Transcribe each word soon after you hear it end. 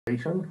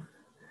For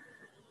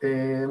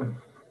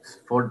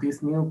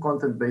this new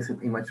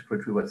content-based image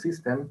retrieval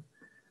system,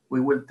 we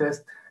will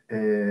test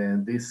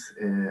this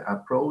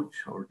approach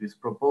or this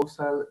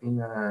proposal in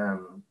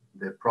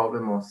the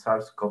problem of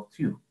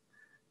SARS-CoV-2,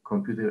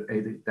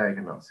 computer-aided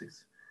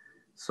diagnosis.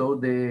 So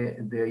the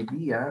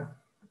idea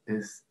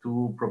is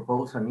to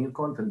propose a new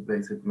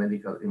content-based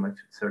medical image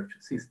search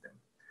system.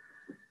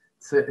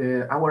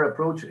 So, our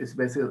approach is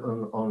based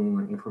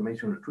on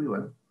information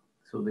retrieval.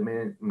 So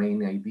the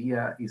main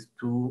idea is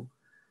to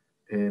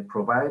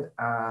provide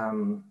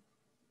an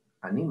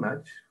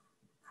image,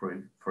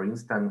 for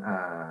instance,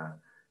 a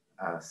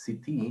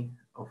CT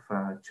of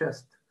a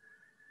chest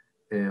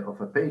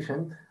of a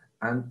patient,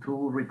 and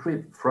to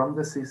retrieve from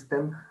the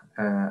system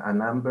a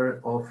number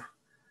of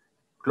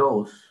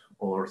close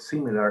or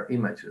similar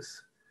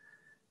images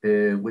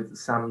with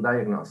some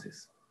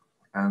diagnosis.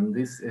 And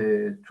this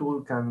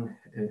tool can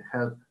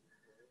help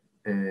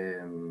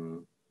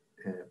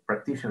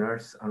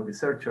practitioners and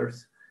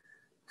researchers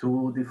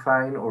to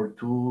define or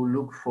to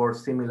look for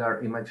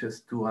similar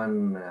images to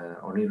an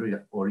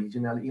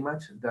original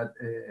image that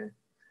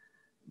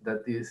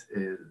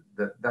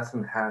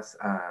doesn't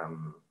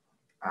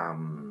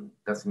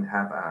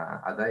have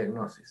a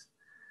diagnosis.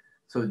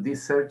 So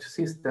this search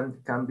system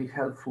can be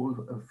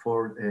helpful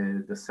for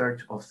the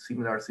search of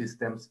similar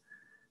systems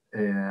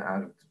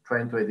and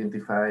trying to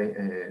identify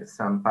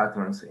some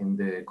patterns in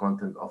the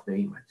content of the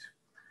image.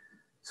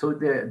 So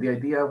the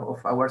idea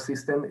of our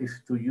system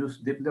is to use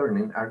deep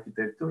learning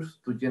architectures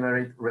to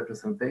generate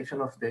representation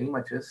of the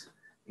images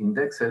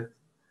indexed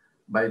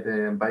by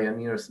a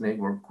nearest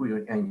neighbor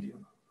query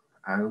engine.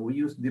 And we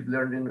use deep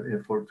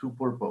learning for two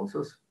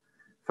purposes.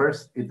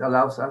 First, it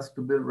allows us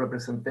to build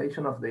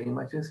representation of the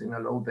images in a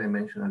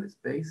low-dimensional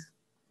space.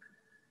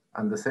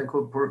 And the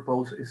second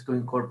purpose is to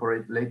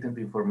incorporate latent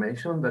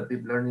information that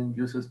deep learning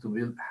uses to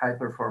build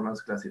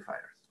high-performance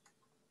classifiers.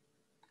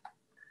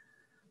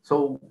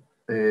 So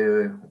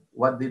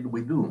what did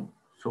we do?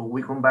 So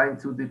we combined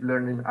two deep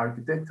learning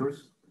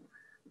architectures,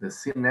 the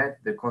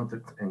CNET, the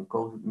Context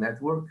Encoded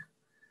Network,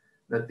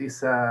 that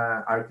is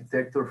an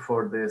architecture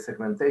for the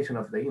segmentation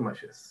of the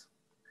images.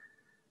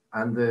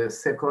 And the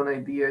second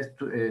idea is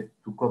to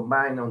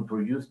combine and to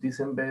use these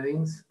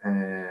embeddings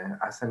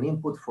as an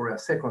input for a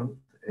second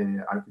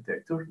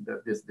architecture,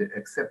 that is the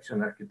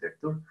exception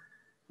architecture,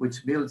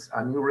 which builds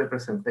a new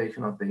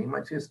representation of the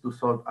images to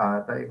solve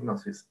a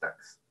diagnosis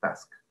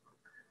task.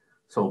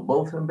 So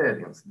both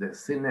embeddings, the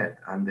CNET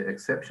and the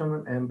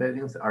exception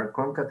embeddings, are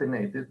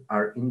concatenated,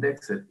 are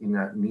indexed in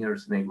a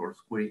nearest neighbors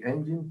query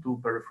engine to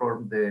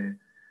perform the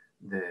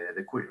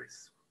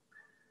queries.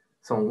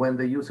 So when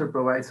the user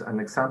provides an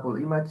example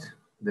image,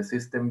 the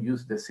system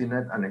uses the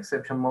CNET and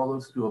exception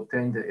models to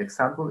obtain the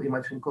example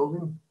image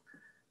encoding,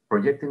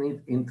 projecting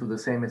it into the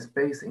same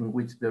space in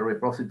which the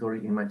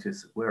repository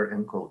images were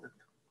encoded,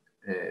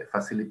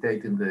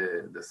 facilitating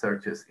the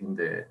searches in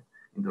the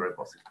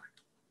repository.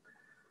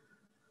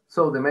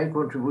 So the main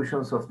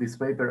contributions of this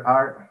paper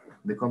are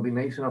the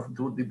combination of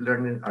two deep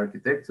learning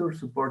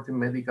architectures supporting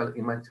medical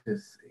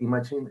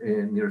imaging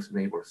nearest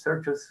neighbor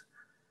searches,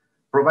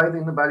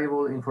 providing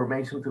valuable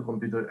information to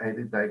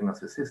computer-aided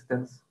diagnosis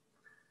systems,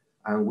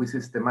 and we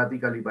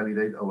systematically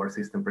validate our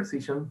system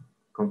precision,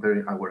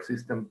 comparing our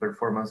system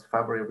performance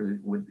favorably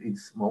with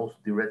its most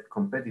direct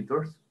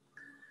competitors,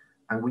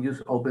 and we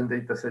use open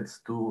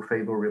datasets to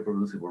favor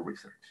reproducible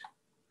research.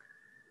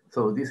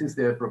 So this is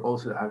the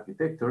proposed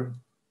architecture.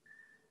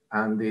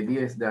 And the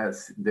idea is that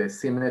the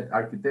CNET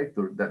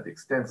architecture that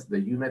extends the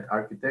UNET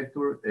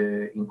architecture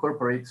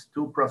incorporates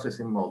two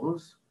processing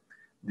modules,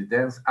 the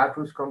dense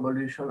aqueous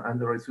convolution and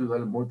the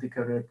residual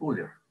multi-kernel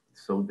pooler.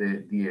 So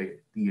the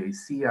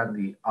DAC and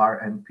the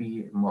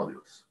RMP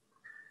modules.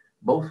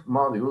 Both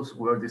modules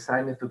were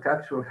designed to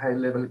capture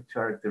high-level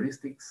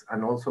characteristics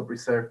and also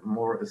preserve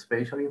more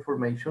spatial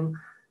information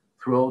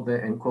throughout the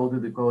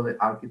encoded-decoded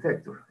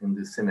architecture in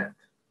the CNET.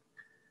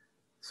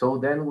 So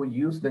then we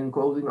use the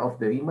encoding of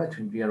the image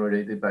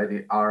generated by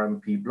the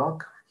RMP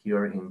block,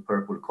 here in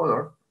purple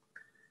color,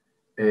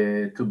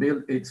 to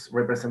build its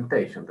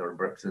representation,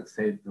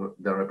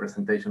 the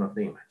representation of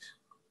the image.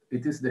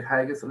 It is the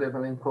highest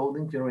level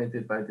encoding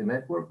generated by the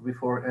network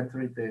before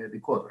entering the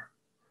decoder.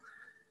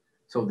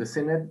 So the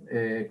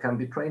CNET can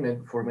be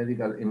trained for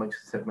medical image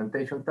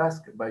segmentation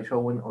task by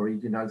showing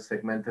original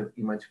segmented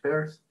image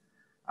pairs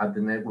at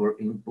the network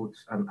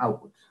inputs and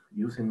outputs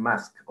using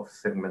mask of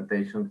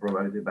segmentation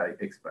provided by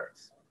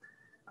experts.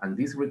 And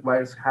this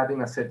requires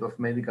having a set of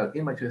medical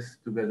images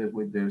together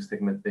with their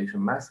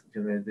segmentation mask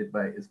generated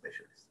by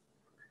specialists.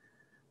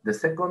 The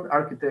second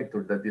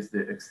architecture, that is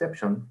the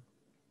exception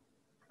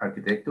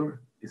architecture,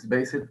 is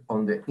based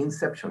on the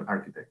inception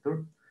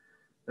architecture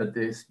that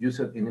is used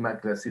in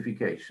image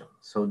classification.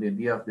 So the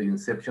idea of the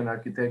inception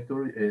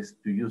architecture is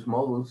to use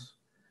models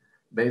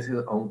based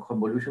on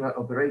convolutional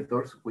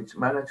operators which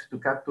manage to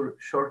capture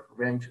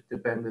short-range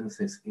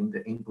dependencies in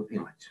the input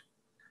image.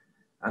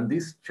 And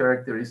these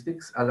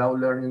characteristics allow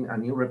learning a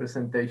new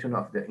representation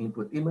of the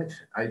input image,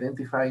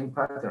 identifying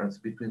patterns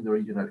between the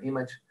original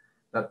image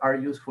that are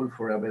useful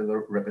for a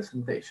better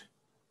representation.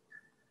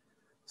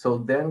 So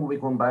then we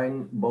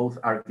combine both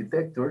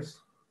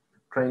architectures,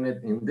 train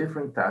it in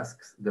different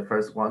tasks, the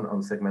first one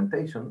on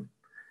segmentation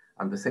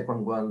and the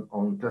second one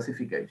on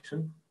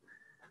classification,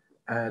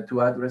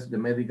 to address the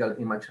medical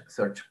image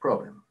search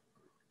problem.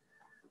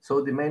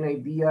 So the main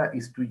idea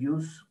is to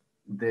use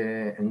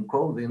the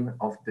encoding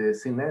of the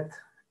CNET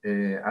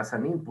as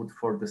an input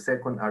for the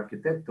second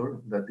architecture,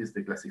 that is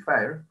the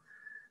classifier,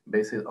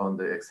 based on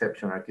the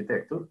exception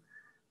architecture.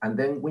 And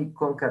then we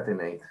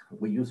concatenate,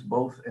 we use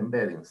both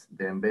embeddings,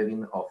 the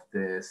embedding of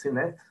the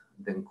CNET,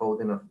 the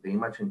encoding of the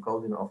image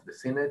encoding of the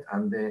CNET,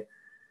 and the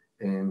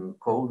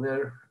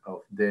encoder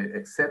of the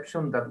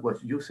exception that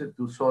was used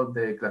to solve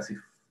the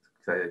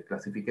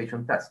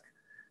classification task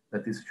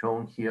that is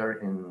shown here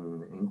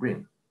in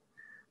green.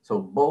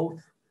 So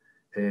both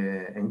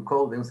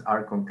encodings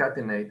are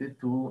concatenated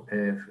to,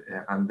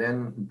 and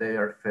then they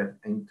are fed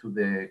into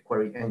the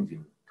query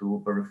engine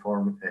to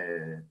perform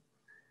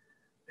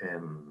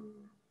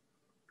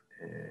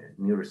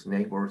nearest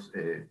neighbors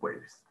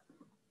queries.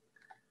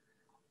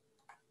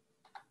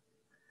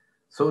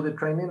 So the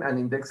training and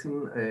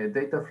indexing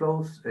data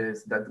flows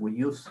is that we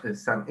use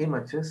some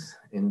images.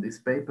 In this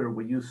paper,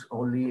 we use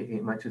only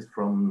images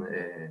from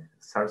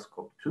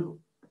SARS-CoV-2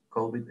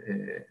 COVID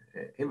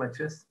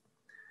images,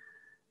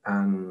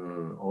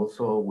 and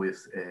also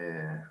with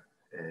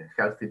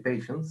healthy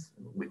patients.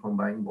 We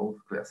combine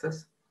both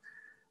classes,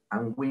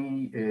 and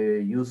we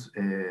use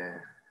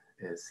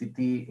CT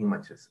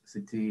images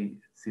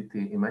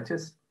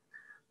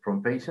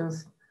from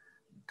patients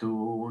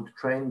to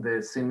train the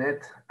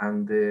CNET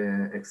and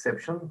the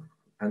exception,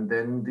 and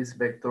then these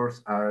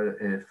vectors are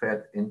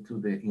fed into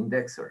the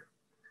indexer.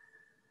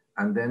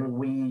 And then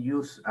we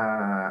use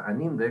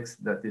an index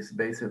that is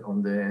based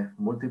on the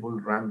multiple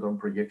random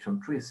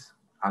projection trees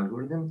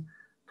algorithm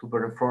to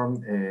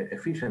perform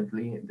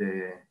efficiently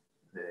the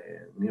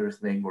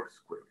nearest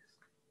neighbors queries.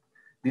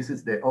 This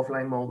is the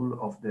offline module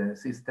of the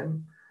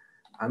system.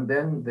 And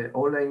then the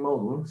online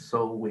module,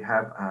 so we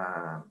have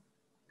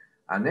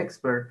an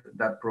expert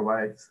that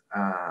provides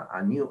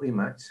a new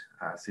image,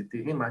 a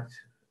CT image,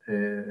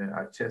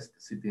 a chest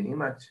CT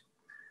image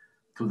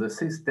to the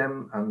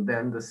system, and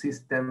then the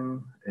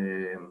system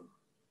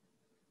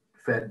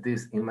fed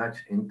this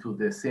image into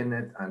the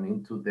CNET and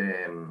into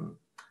the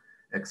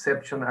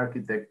exception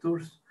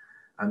architectures,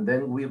 and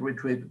then we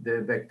retrieve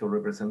the vector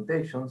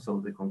representation, so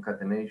the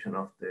concatenation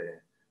of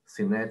the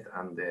CNET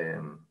and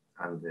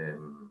the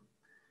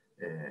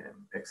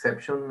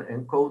exception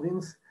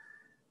encodings.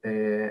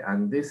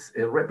 And this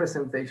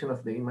representation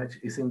of the image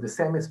is in the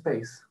same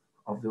space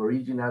of the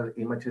original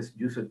images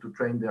used to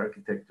train the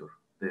architecture,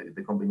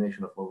 the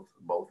combination of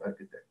both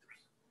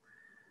architectures.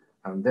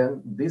 And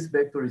then this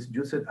vector is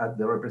used at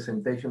the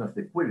representation of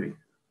the query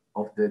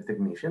of the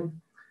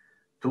technician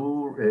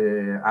to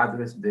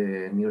address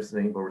the nearest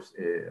neighbors,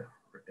 the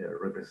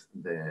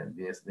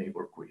nearest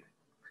neighbor query.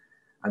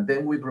 And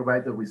then we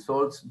provide the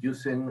results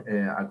using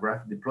a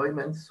graph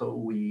deployment. So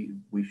we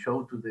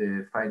show to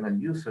the final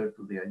user,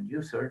 to the end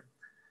user,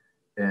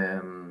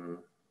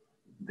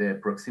 the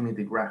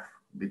proximity graph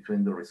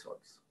between the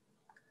results.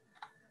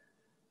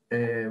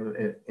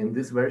 In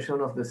this version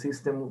of the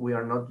system, we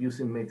are not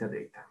using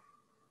metadata.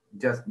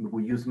 Just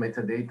we use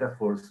metadata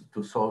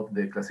to solve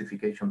the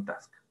classification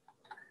task.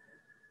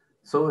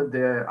 So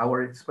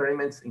our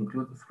experiments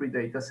include 3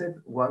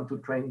 datasets, one to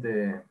train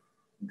the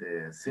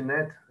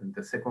CNET, and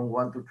the second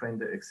one to train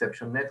the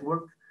exception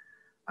network,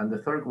 and the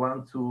third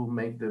one to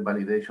make the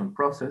validation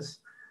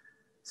process.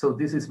 So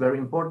this is very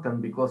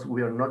important because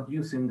we are not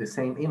using the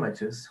same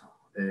images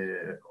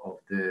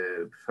of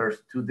the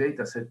first 2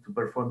 datasets to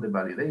perform the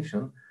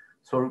validation.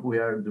 So we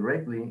are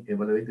directly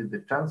evaluating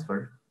the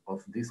transfer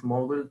of this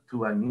model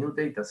to a new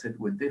dataset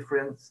with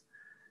different,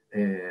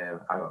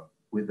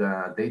 with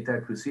a data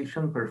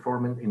acquisition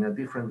performed in a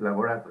different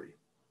laboratory.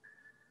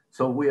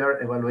 So we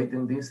are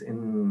evaluating this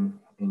in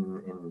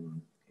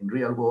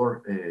real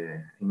world,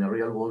 in a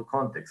real world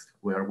context,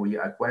 where we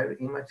acquire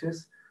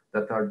images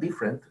that are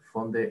different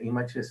from the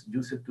images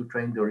used to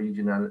train the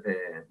original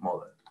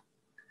model.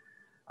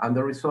 And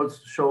the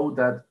results show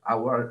that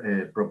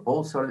our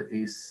proposal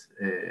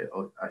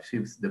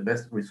achieves the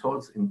best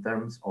results in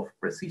terms of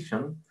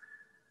precision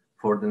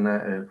for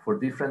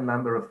different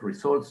number of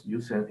results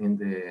used in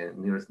the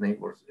nearest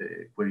neighbors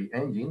query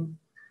engine,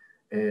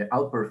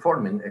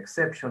 outperforming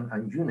exception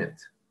and unit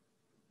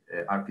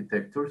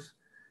architectures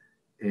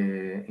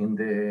in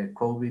the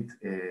COVID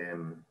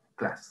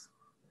class.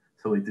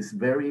 So it is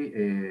very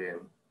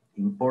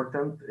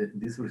important.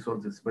 This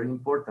result is very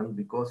important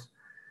because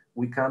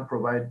we can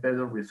provide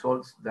better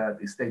results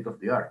than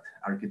state-of-the-art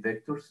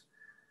architectures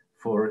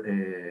for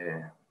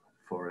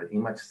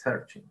image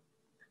searching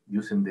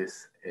using the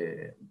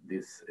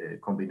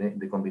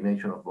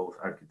combination of both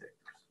architectures.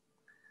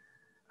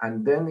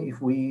 And then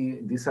if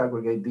we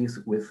disaggregate this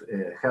with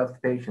health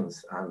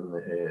patients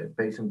and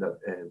patients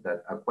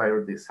that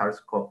acquire the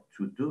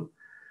SARS-CoV-2,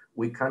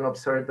 we can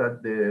observe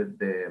that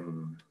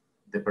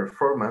the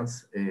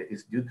performance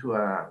is due to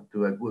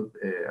a good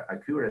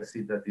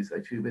accuracy that is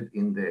achieved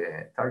in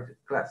the target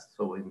class,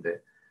 so in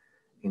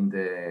in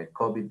the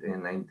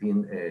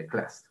COVID-19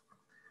 class.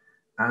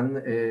 And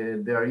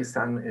there is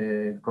some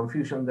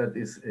confusion that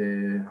is,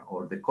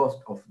 or the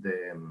cost of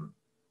the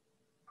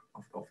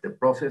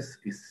process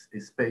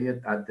is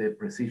paid at the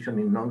precision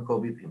in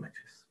non-COVID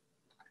images.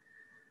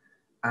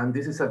 And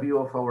this is a view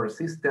of our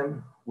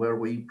system where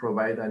we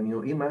provide a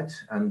new image,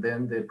 and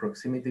then the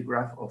proximity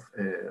graph of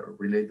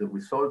related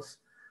results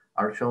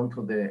are shown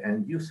to the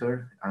end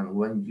user. And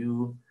when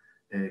you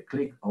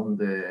click on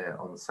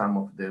some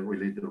of the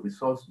related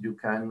results, you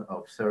can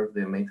observe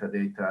the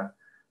metadata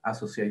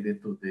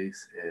associated to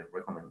these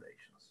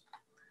recommendations.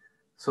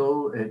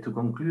 So to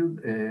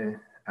conclude,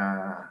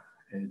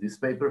 this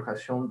paper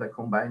has shown that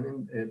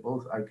combining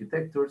both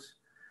architectures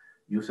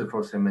used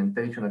for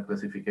segmentation and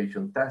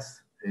classification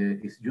tasks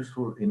is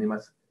useful in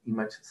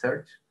image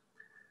search.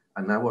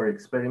 And our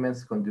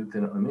experiments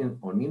conducted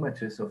on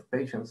images of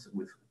patients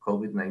with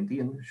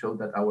COVID-19 show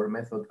that our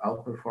method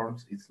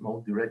outperforms its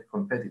most direct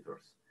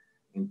competitors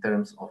in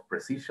terms of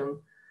precision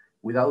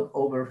without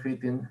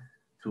overfitting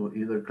to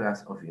either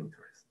class of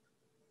interest.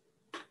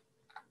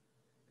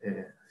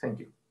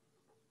 Thank you.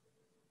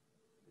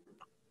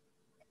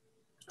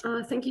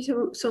 Thank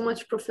you so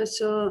much,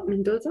 Professor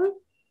Mendoza.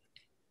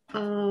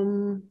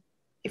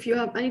 If you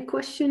have any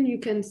question, you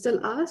can still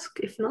ask.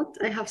 If not,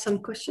 I have some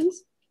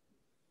questions.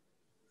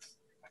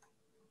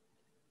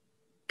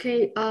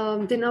 Okay,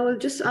 then I will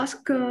just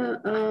ask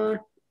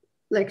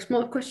like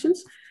small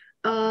questions.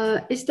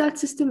 Is that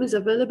system is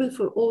available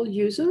for all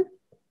users?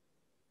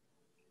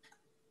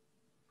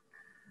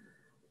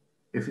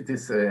 If it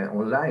is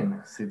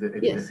online, if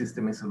the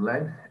system is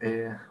online,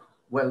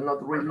 well,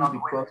 not really,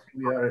 because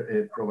we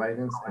are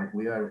providing and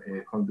we are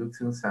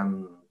conducting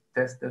some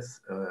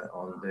tests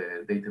on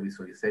the data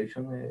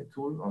visualization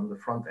tool on the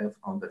front end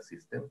on the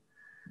system.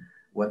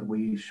 What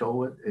we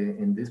showed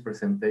in this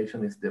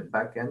presentation is the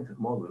backend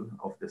model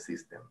of the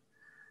system.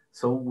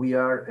 So we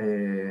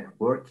are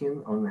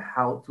working on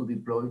how to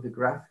deploy the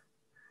graph,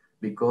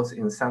 because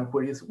in some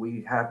queries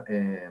we have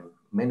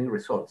many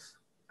results,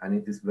 and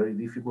it is very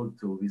difficult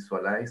to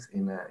visualize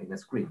in a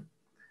screen.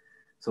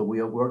 So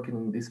we are working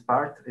in this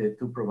part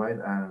to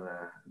provide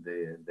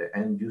the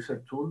end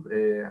user tool,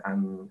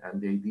 and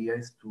the idea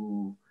is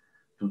to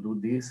do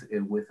this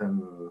with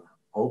an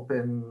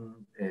open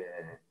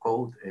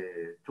code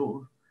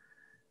tool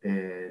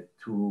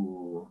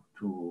to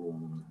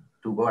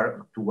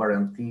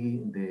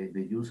guarantee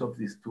the use of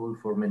this tool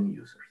for many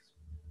users.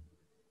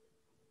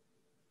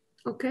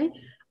 Okay,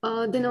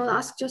 then I'll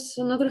ask just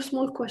another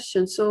small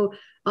question. So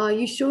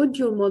you showed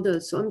your model.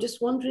 So I'm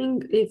just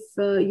wondering if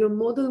your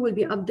model will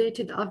be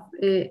updated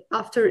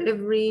after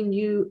every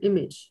new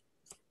image.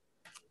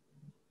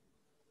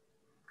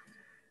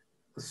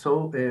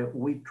 So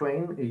we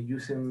train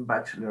using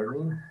batch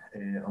learning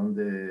on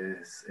the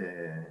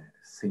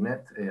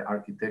CNET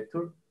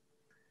architecture.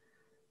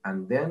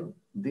 And then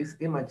these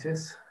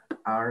images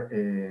are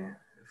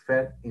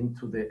fed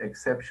into the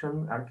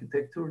exception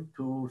architecture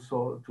to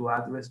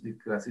address the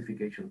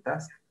classification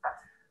task.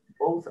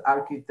 Both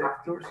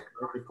architectures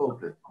are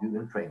decoupled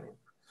during training.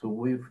 So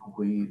we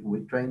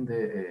train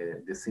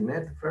the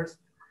CNET first,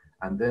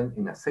 and then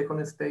in a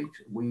second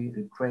stage, we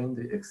train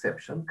the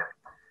exception.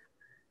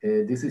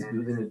 This is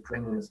during the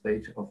training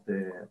stage of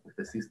the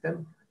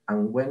system.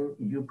 And when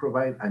you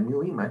provide a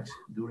new image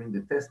during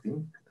the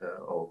testing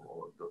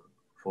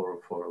for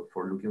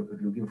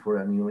looking for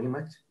a new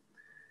image,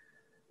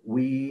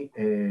 we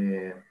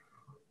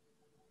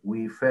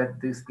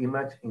fed this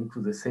image into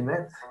the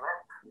CNET.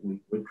 We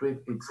retrieve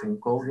its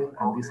encoding,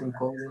 and this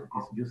encoding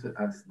is used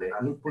as the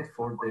input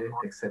for the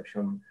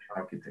exception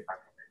architecture.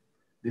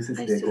 This is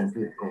the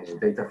complete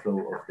data flow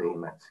of the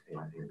image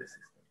in the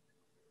system.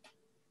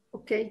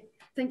 Okay,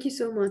 thank you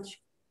so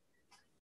much.